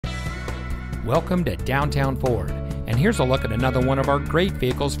Welcome to Downtown Ford, and here's a look at another one of our great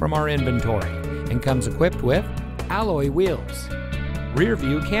vehicles from our inventory, and comes equipped with alloy wheels, rear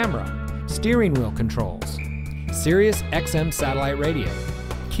view camera, steering wheel controls, Sirius XM satellite radio,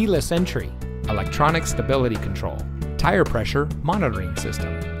 keyless entry, electronic stability control, tire pressure monitoring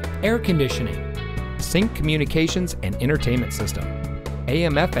system, air conditioning, sync communications and entertainment system,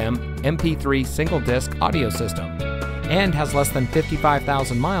 AM/FM MP3 single disc audio system, and has less than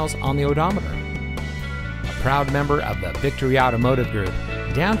 55,000 miles on the odometer. A proud member of the Victory Automotive Group,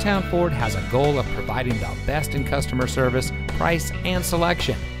 Downtown Ford has a goal of providing the best in customer service, price, and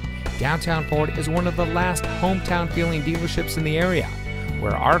selection. Downtown Ford is one of the last hometown feeling dealerships in the area,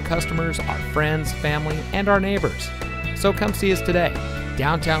 where our customers are friends, family, and our neighbors. So come see us today.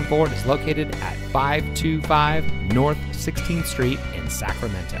 Downtown Ford is located at 525 North 16th Street in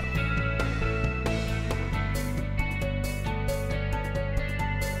Sacramento.